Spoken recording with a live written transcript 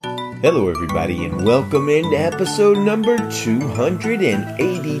Hello, everybody, and welcome into episode number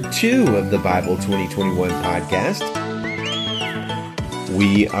 282 of the Bible 2021 podcast.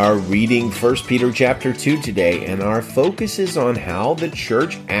 We are reading 1 Peter chapter 2 today, and our focus is on how the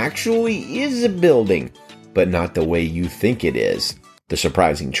church actually is a building, but not the way you think it is. The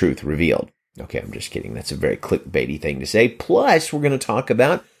surprising truth revealed. Okay, I'm just kidding. That's a very clickbaity thing to say. Plus, we're going to talk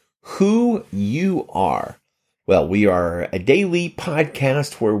about who you are. Well, we are a daily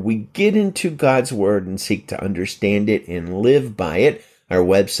podcast where we get into God's Word and seek to understand it and live by it. Our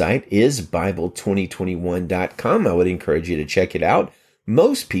website is Bible2021.com. I would encourage you to check it out.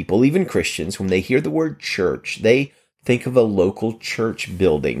 Most people, even Christians, when they hear the word church, they think of a local church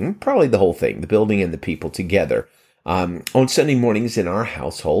building, probably the whole thing, the building and the people together. On Sunday mornings in our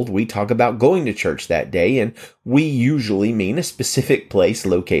household, we talk about going to church that day, and we usually mean a specific place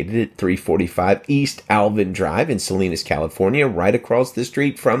located at 345 East Alvin Drive in Salinas, California, right across the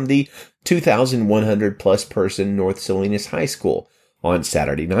street from the 2,100 plus person North Salinas High School. On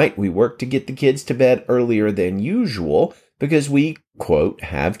Saturday night, we work to get the kids to bed earlier than usual because we, quote,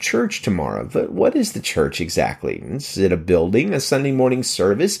 have church tomorrow. But what is the church exactly? Is it a building, a Sunday morning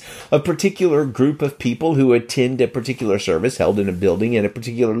service, a particular group of people who attend a particular service held in a building at a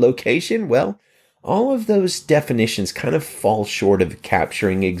particular location? Well, all of those definitions kind of fall short of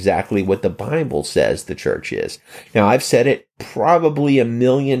capturing exactly what the Bible says the church is. Now, I've said it probably a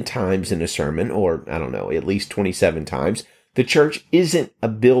million times in a sermon, or I don't know, at least 27 times. The church isn't a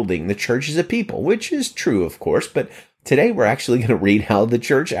building. The church is a people, which is true, of course, but today we're actually going to read how the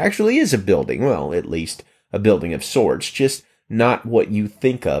church actually is a building. Well, at least a building of sorts, just not what you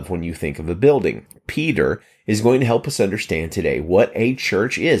think of when you think of a building. Peter is going to help us understand today what a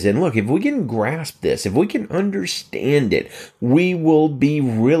church is. And look, if we can grasp this, if we can understand it, we will be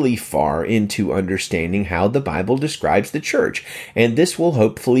really far into understanding how the Bible describes the church. And this will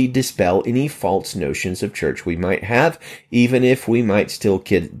hopefully dispel any false notions of church we might have, even if we might still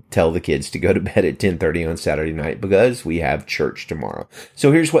tell the kids to go to bed at 10:30 on Saturday night because we have church tomorrow.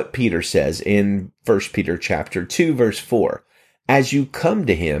 So here's what Peter says in 1 Peter chapter 2, verse 4. As you come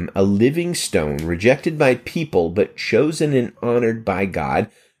to him, a living stone, rejected by people, but chosen and honored by God,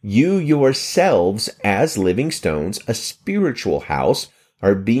 you yourselves, as living stones, a spiritual house,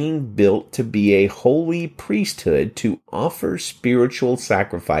 are being built to be a holy priesthood to offer spiritual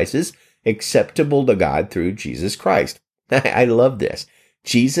sacrifices acceptable to God through Jesus Christ. I love this.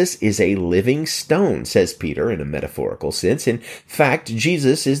 Jesus is a living stone, says Peter in a metaphorical sense. In fact,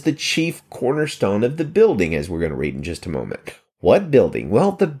 Jesus is the chief cornerstone of the building, as we're going to read in just a moment. What building?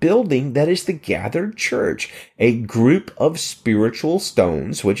 Well, the building that is the gathered church, a group of spiritual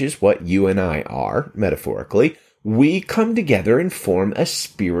stones, which is what you and I are, metaphorically. We come together and form a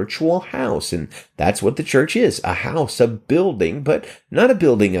spiritual house, and that's what the church is, a house, a building, but not a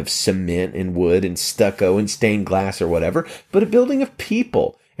building of cement and wood and stucco and stained glass or whatever, but a building of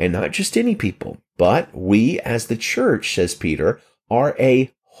people, and not just any people. But we, as the church, says Peter, are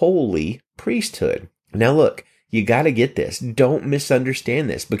a holy priesthood. Now look, you got to get this. Don't misunderstand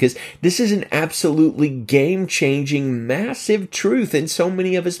this, because this is an absolutely game-changing, massive truth, and so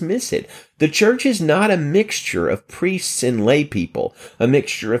many of us miss it. The church is not a mixture of priests and lay people, a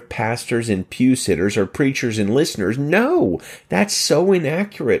mixture of pastors and pew sitters or preachers and listeners. No, that's so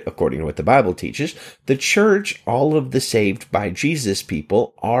inaccurate, according to what the Bible teaches. The church, all of the saved by Jesus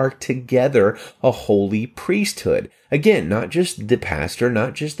people, are together a holy priesthood. Again, not just the pastor,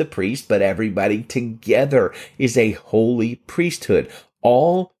 not just the priest, but everybody together is a holy priesthood.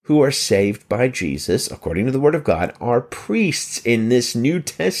 All who are saved by Jesus, according to the Word of God, are priests in this New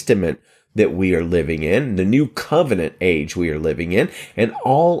Testament that we are living in, the new covenant age we are living in, and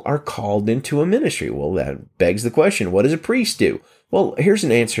all are called into a ministry. Well, that begs the question, what does a priest do? Well, here's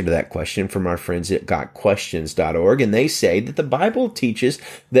an answer to that question from our friends at gotquestions.org, and they say that the Bible teaches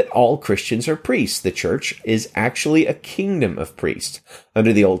that all Christians are priests. The church is actually a kingdom of priests.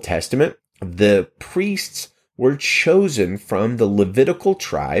 Under the Old Testament, the priests were chosen from the Levitical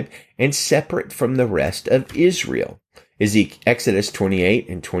tribe and separate from the rest of Israel. Exodus 28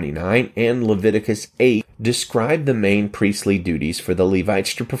 and 29 and Leviticus 8 describe the main priestly duties for the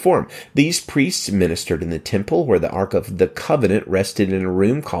Levites to perform. These priests ministered in the temple where the Ark of the Covenant rested in a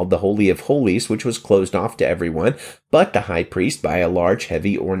room called the Holy of Holies, which was closed off to everyone but the high priest by a large,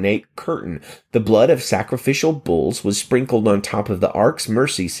 heavy, ornate curtain. The blood of sacrificial bulls was sprinkled on top of the Ark's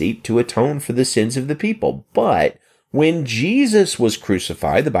mercy seat to atone for the sins of the people. But when Jesus was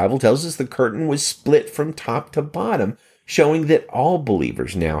crucified, the Bible tells us the curtain was split from top to bottom, showing that all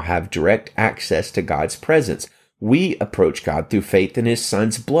believers now have direct access to God's presence. We approach God through faith in his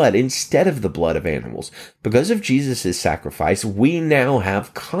son's blood instead of the blood of animals. Because of Jesus' sacrifice, we now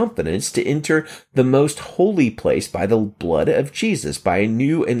have confidence to enter the most holy place by the blood of Jesus, by a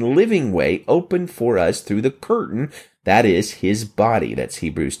new and living way opened for us through the curtain that is his body. That's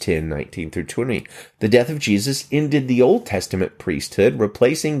Hebrews 10:19-20. The death of Jesus ended the Old Testament priesthood,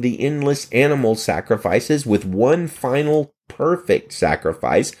 replacing the endless animal sacrifices with one final perfect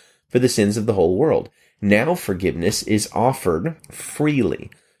sacrifice for the sins of the whole world. Now forgiveness is offered freely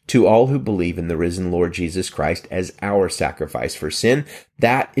to all who believe in the risen Lord Jesus Christ as our sacrifice for sin.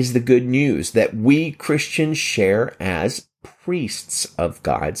 That is the good news that we Christians share as priests of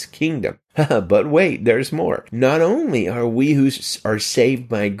God's kingdom. But wait, there's more. Not only are we who are saved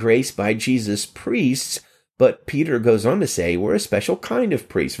by grace by Jesus priests, but Peter goes on to say we're a special kind of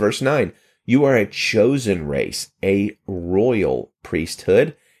priest. Verse 9, you are a chosen race, a royal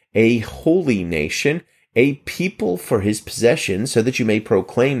priesthood, a holy nation, a people for his possession, so that you may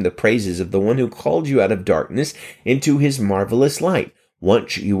proclaim the praises of the one who called you out of darkness into his marvelous light.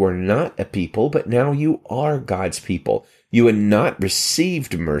 Once you were not a people, but now you are God's people. You had not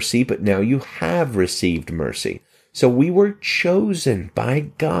received mercy, but now you have received mercy. So we were chosen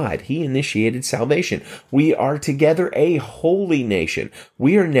by God. He initiated salvation. We are together a holy nation.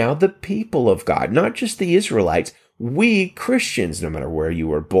 We are now the people of God, not just the Israelites. We Christians, no matter where you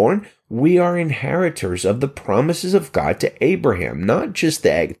were born, we are inheritors of the promises of God to Abraham, not just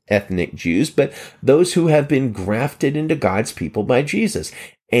the ethnic Jews, but those who have been grafted into God's people by Jesus.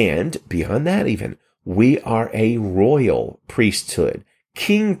 And beyond that even, we are a royal priesthood,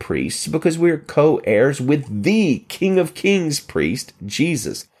 king priests, because we're co-heirs with the King of Kings priest,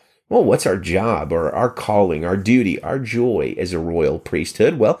 Jesus. Well, what's our job or our calling, our duty, our joy as a royal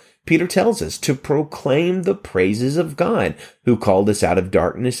priesthood? Well, Peter tells us to proclaim the praises of God, who called us out of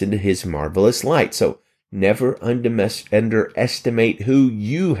darkness into his marvelous light. So never underestimate who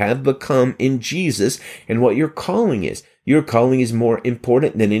you have become in Jesus and what your calling is. Your calling is more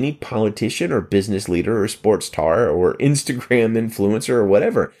important than any politician or business leader or sports star or Instagram influencer or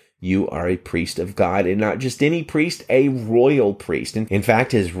whatever. You are a priest of God, and not just any priest, a royal priest. In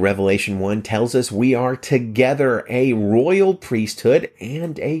fact, as Revelation 1 tells us, we are together a royal priesthood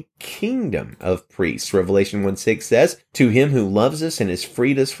and a kingdom of priests. Revelation 1:6 says, to him who loves us and has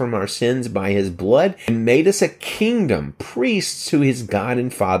freed us from our sins by his blood and made us a kingdom, priests to his God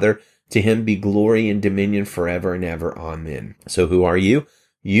and Father, to him be glory and dominion forever and ever. Amen. So who are you?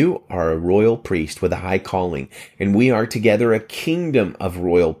 You are a royal priest with a high calling, and we are together a kingdom of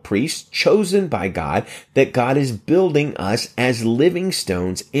royal priests chosen by God, that God is building us as living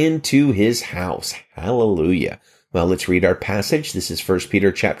stones into his house. Hallelujah. Well, let's read our passage. This is 1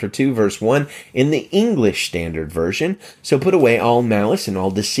 Peter chapter 2, verse 1 in the English Standard Version. So put away all malice and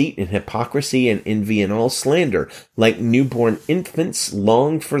all deceit and hypocrisy and envy and all slander. Like newborn infants,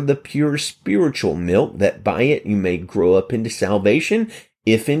 long for the pure spiritual milk, that by it you may grow up into salvation,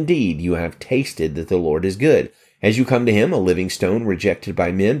 if indeed you have tasted that the Lord is good. As you come to him, a living stone rejected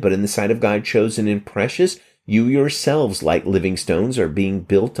by men, but in the sight of God chosen and precious, you yourselves, like living stones, are being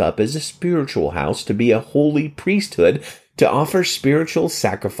built up as a spiritual house to be a holy priesthood, to offer spiritual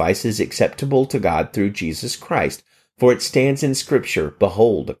sacrifices acceptable to God through Jesus Christ. For it stands in Scripture,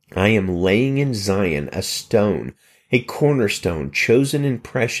 behold, I am laying in Zion a stone, a cornerstone, chosen and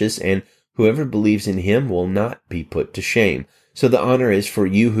precious, and whoever believes in him will not be put to shame. So the honor is for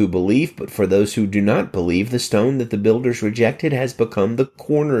you who believe, but for those who do not believe, the stone that the builders rejected has become the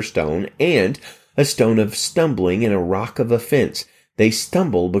cornerstone, and a stone of stumbling and a rock of offense. They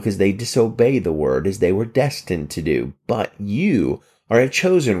stumble because they disobey the word as they were destined to do. But you are a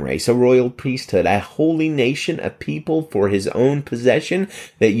chosen race, a royal priesthood, a holy nation, a people for his own possession,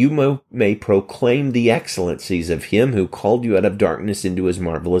 that you may proclaim the excellencies of him who called you out of darkness into his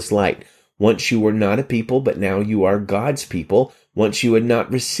marvelous light. Once you were not a people, but now you are God's people. Once you had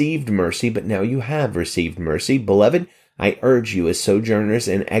not received mercy, but now you have received mercy. Beloved, I urge you as sojourners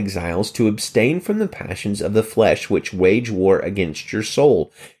and exiles to abstain from the passions of the flesh which wage war against your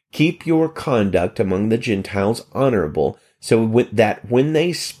soul. Keep your conduct among the Gentiles honorable, so that when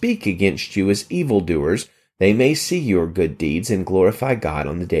they speak against you as evildoers, they may see your good deeds and glorify God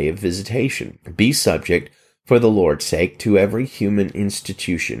on the day of visitation. Be subject, for the Lord's sake, to every human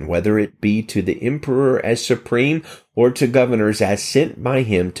institution, whether it be to the emperor as supreme, or to governors as sent by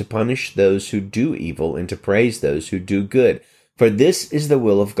him to punish those who do evil and to praise those who do good. For this is the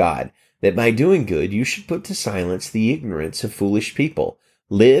will of God, that by doing good you should put to silence the ignorance of foolish people.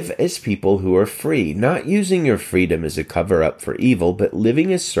 Live as people who are free, not using your freedom as a cover-up for evil, but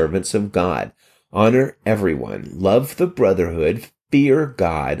living as servants of God. Honor everyone. Love the brotherhood. fear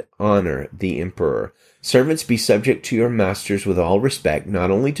God, honor the emperor. Servants, be subject to your masters with all respect,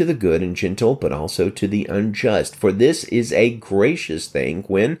 not only to the good and gentle, but also to the unjust. For this is a gracious thing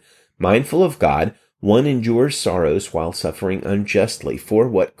when, mindful of God, one endures sorrows while suffering unjustly. For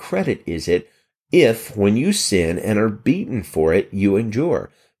what credit is it if, when you sin and are beaten for it, you endure?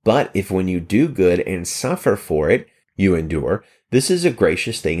 But if when you do good and suffer for it, you endure, this is a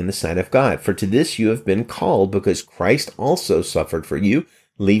gracious thing in the sight of God. For to this you have been called, because Christ also suffered for you,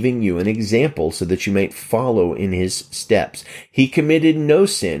 leaving you an example so that you might follow in his steps. He committed no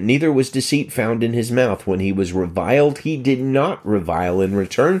sin, neither was deceit found in his mouth. When he was reviled, he did not revile in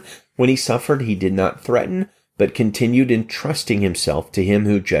return. When he suffered, he did not threaten, but continued entrusting himself to him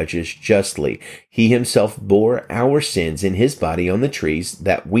who judges justly. He himself bore our sins in his body on the trees,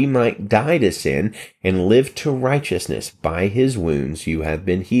 that we might die to sin and live to righteousness. By his wounds you have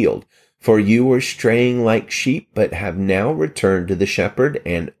been healed. For you were straying like sheep, but have now returned to the shepherd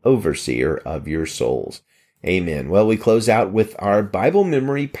and overseer of your souls. Amen. Well, we close out with our Bible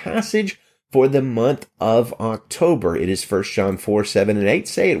memory passage for the month of October. It is 1 John 4, 7, and 8.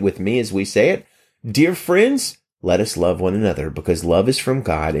 Say it with me as we say it. Dear friends, let us love one another, because love is from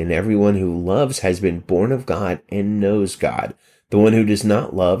God, and everyone who loves has been born of God and knows God. The one who does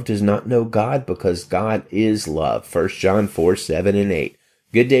not love does not know God, because God is love. 1 John 4, 7, and 8.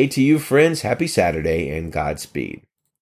 Good day to you, friends. Happy Saturday, and Godspeed.